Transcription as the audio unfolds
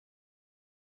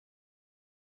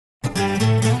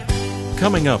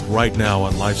Coming up right now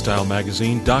on Lifestyle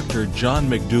Magazine, Dr. John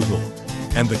McDougall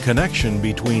and the connection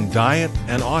between diet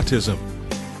and autism.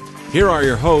 Here are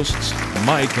your hosts,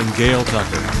 Mike and Gail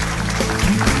Tucker.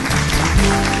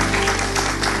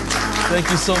 Thank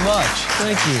you so much.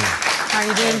 Thank you. How are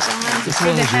you doing, John? It's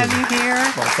good to have you here,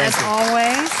 as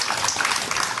always.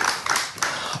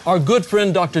 Our good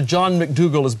friend, Dr. John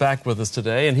McDougall, is back with us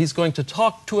today, and he's going to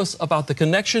talk to us about the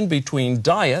connection between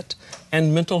diet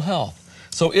and mental health.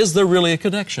 So is there really a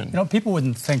connection? You know, people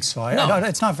wouldn't think so. No.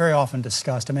 It's not very often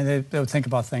discussed. I mean, they would think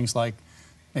about things like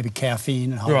maybe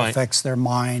caffeine and how it affects their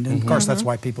mind. And, of course, that's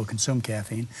why people consume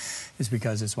caffeine, is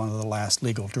because it's one of the last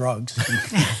legal drugs.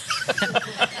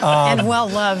 And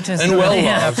well-loved as well. And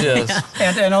well-loved, yes.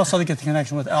 And also they get the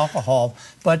connection with alcohol.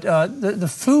 But the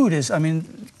food is, I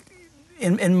mean,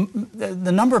 in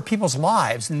the number of people's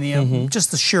lives and the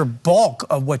just the sheer bulk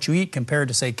of what you eat compared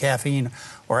to, say, caffeine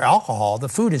or alcohol, the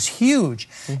food is huge.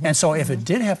 And so if it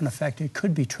did have an effect, it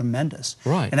could be tremendous.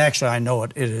 Right. And actually, I know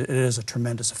it is a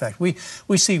tremendous effect. We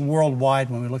see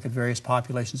worldwide, when we look at various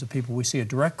populations of people, we see a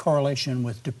direct correlation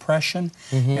with depression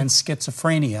and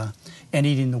schizophrenia and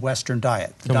eating the Western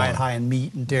diet. The diet high in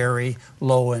meat and dairy,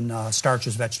 low in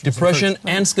starches, vegetables. Depression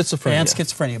and schizophrenia. And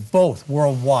schizophrenia, both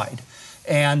worldwide.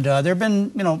 And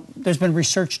there's been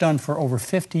research done for over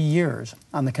 50 years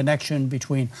on the connection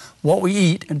between what we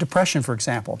eat and depression, for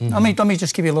example. Let me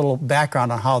just give you a little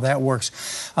background on how that works.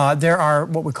 There are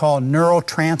what we call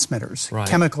neurotransmitters,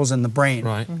 chemicals in the brain.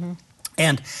 Right.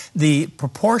 And the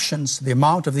proportions, the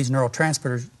amount of these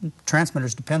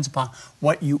neurotransmitters depends upon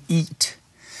what you eat.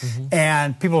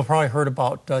 And people have probably heard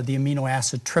about the amino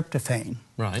acid tryptophan.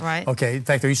 Right. Okay. In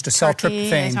fact, they used to sell tryptophan.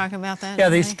 They talk about that? Yeah,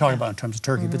 they used to talk about it in terms of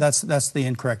turkey, but that's the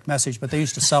incorrect message. But they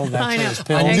used to sell that as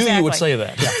pills. I knew you would say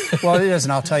that. Yeah. Well, it is,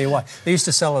 and I'll tell you why. They used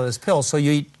to sell it as pills. So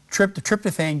you eat the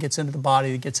tryptophan gets into the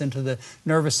body, it gets into the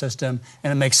nervous system,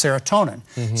 and it makes serotonin.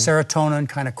 Serotonin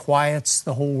kind of quiets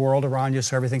the whole world around you,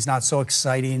 so everything's not so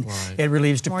exciting. It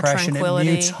relieves depression, it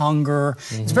mutes hunger.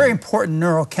 It's a very important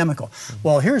neurochemical.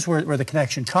 Well, here's where the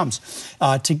connection comes.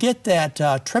 To get that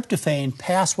tryptophan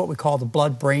past what we call the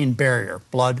blood-brain barrier,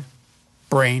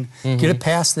 blood-brain, get it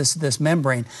past this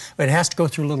membrane, but it has to go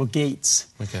through little gates.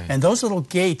 And those little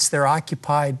gates, they're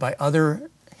occupied by other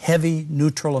heavy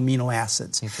neutral amino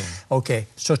acids. Okay,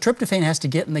 so tryptophan has to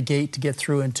get in the gate to get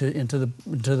through into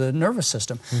the nervous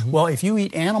system. Well, if you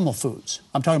eat animal foods,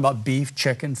 I'm talking about beef,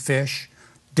 chicken, fish,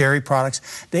 dairy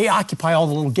products, they occupy all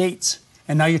the little gates.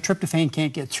 And now your tryptophan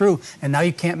can't get through, and now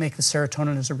you can't make the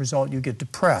serotonin. As a result, you get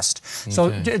depressed. So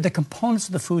the components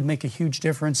of the food make a huge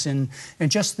difference in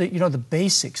just the the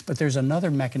basics. But there's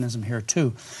another mechanism here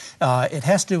too. It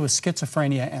has to do with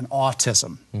schizophrenia and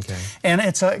autism. And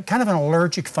it's a kind of an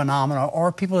allergic phenomenon,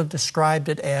 or people have described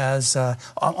it as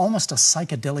almost a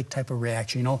psychedelic type of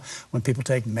reaction. You know, when people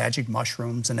take magic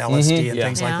mushrooms and LSD and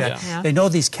things like that, they know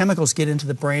these chemicals get into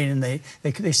the brain and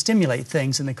they stimulate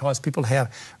things, and they cause people to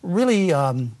have really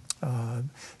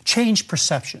changed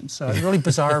perceptions, really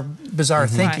bizarre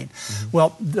thinking.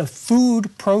 Well, the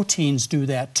food proteins do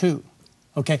that too.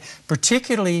 Okay,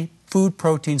 particularly food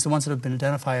proteins, the ones that have been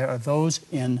identified are those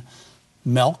in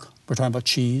milk. We're talking about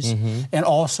cheese, and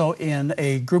also in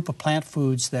a group of plant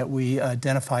foods that we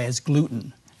identify as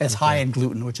gluten, as high in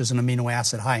gluten, which is an amino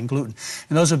acid high in gluten,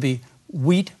 and those would be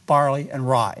wheat, barley, and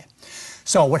rye.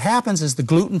 So what happens is the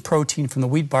gluten protein from the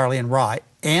wheat, barley, and rye,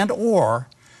 and/or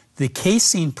the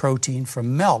casein protein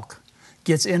from milk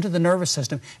gets into the nervous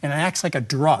system and it acts like a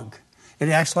drug. It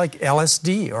acts like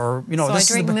LSD, or So I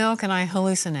drink milk and I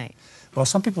hallucinate. Well,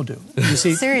 some people do. You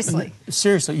see, seriously.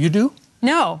 Seriously, you do?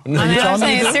 No. I'm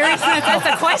saying seriously. That's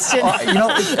a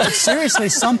question. Seriously,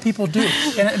 some people do,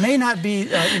 and it may not be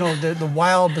the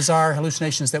wild, bizarre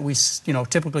hallucinations that we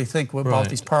typically think about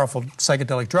these powerful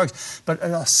psychedelic drugs, but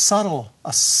a subtle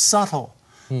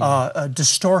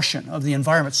distortion of the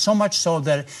environment, so much so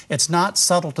that it's not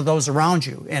subtle to those around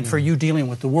you and for you dealing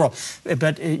with the world.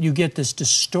 But you get this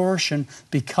distortion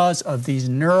because of these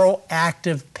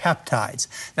neuroactive peptides.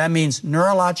 That means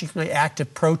neurologically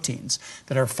active proteins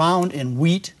that are found in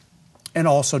wheat and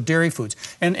also dairy foods.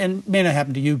 And it may not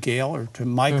happen to you, Gail, or to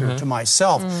Mike, or to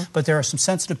myself, but there are some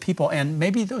sensitive people, and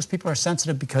maybe those people are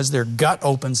sensitive because their gut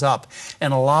opens up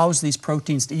and allows these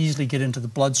proteins to easily get into the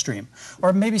bloodstream.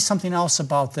 Or maybe something else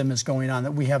about them is going on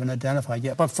that we haven't identified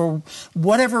yet. But for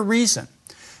whatever reason,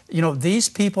 these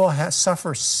people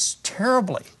suffer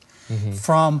terribly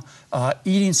from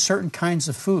eating certain kinds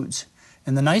of foods.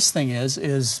 And the nice thing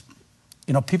is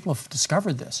people have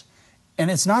discovered this. And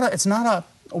it's not a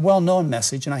well-known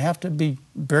message, and I have to be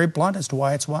very blunt as to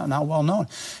why it's not well-known,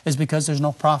 is because there's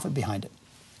no profit behind it.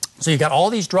 So you got all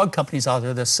these drug companies out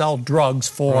there that sell drugs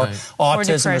for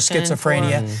autism or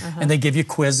schizophrenia, and they give you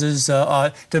quizzes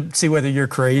to see whether you're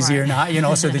crazy or not, you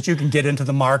know, so that you can get into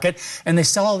the market. And they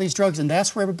sell all these drugs, and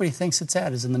that's where everybody thinks it's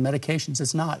at, is in the medications.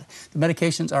 It's not. The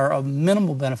medications are of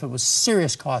minimal benefit with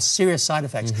serious costs, serious side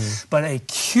effects. But a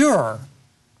cure,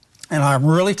 and I'm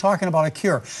really talking about a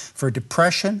cure, for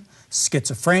depression,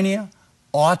 schizophrenia,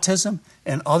 autism,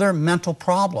 and other mental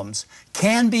problems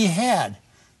can be had.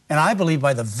 And I believe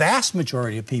by the vast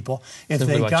majority of people, if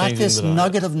they got this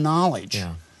nugget of knowledge.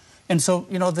 Yeah. And so,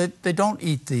 you know, they don't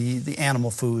eat the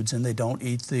animal foods and they don't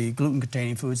eat the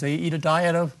gluten-containing foods. They eat a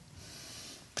diet of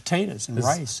potatoes and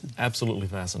rice. Absolutely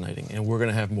fascinating. And we're going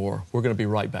to have more. We're going to be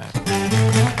right back.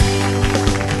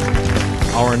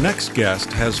 Our next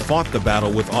guest has fought the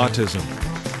battle with autism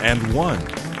and won.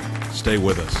 Stay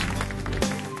with us.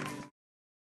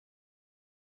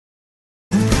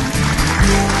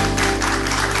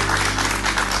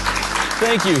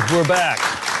 Thank you. We're back.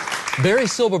 Barry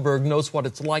Silverberg knows what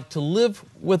it's like to live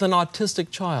with an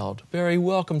autistic child. Barry,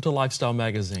 welcome to Lifestyle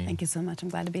Magazine. Thank you so much. I'm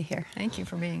glad to be here. Thank you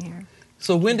for being here.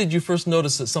 So when did you first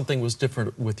notice that something was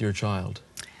different with your child?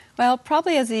 Well,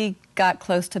 probably as he got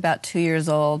close to about 2 years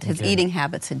old, his eating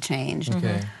habits had changed.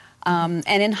 And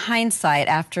in hindsight,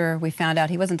 after we found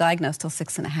out he wasn't diagnosed till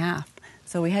 6.5,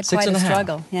 so we had quite a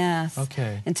struggle. Yes.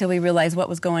 Until we realized what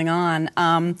was going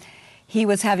on. He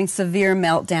was having severe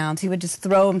meltdowns. He would just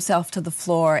throw himself to the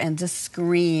floor and just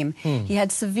scream. He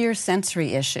had severe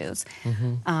sensory issues.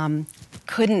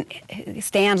 Couldn't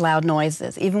stand loud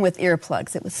noises, even with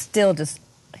earplugs. It was still just,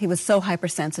 he was so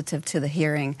hypersensitive to the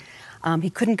hearing. He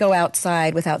couldn't go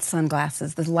outside without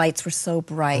sunglasses. The lights were so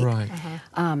bright.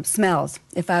 Smells.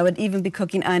 If I would even be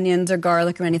cooking onions or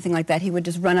garlic or anything like that, he would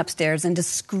just run upstairs and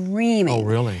just screaming. Oh,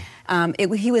 really?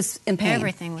 He was in pain.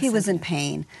 Everything was he was in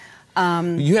pain.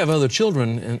 You have other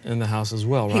children in the house as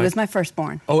well, right? He was my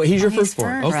firstborn. Oh, he's your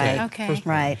firstborn. Okay. Okay.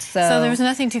 Right. So there was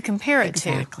nothing to compare it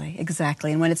to.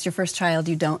 Exactly. And when it's your first child,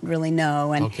 you don't really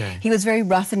know. And he was very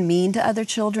rough and mean to other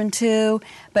children too,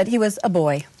 but he was a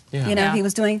boy. You know, he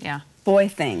was doing boy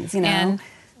things, you know. And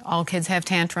all kids have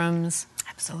tantrums.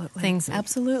 Absolutely. Things.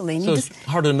 Absolutely. And so it's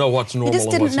hard to know what's normal. You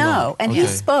just didn't know. And he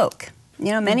spoke.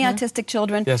 You know, many autistic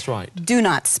children do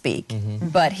not speak,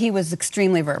 but he was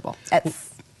extremely verbal.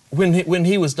 When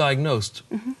he was diagnosed,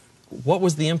 what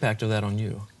was the impact of that on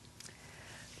you?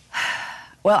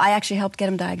 Well, I actually helped get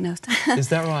him diagnosed. Is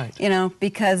that right? You know,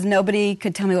 because nobody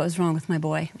could tell me what was wrong with my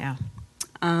boy. Yeah.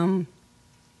 I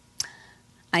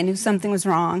knew something was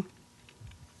wrong.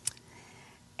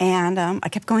 And I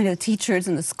kept going to the teachers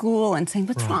in the school and saying,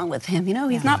 what's wrong with him? You know,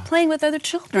 he's not playing with other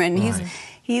children.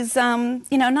 He's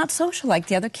you know, not social like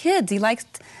the other kids. He likes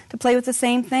to play with the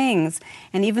same things.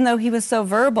 And even though he was so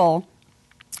verbal,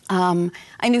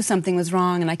 I knew something was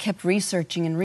wrong, and I kept researching and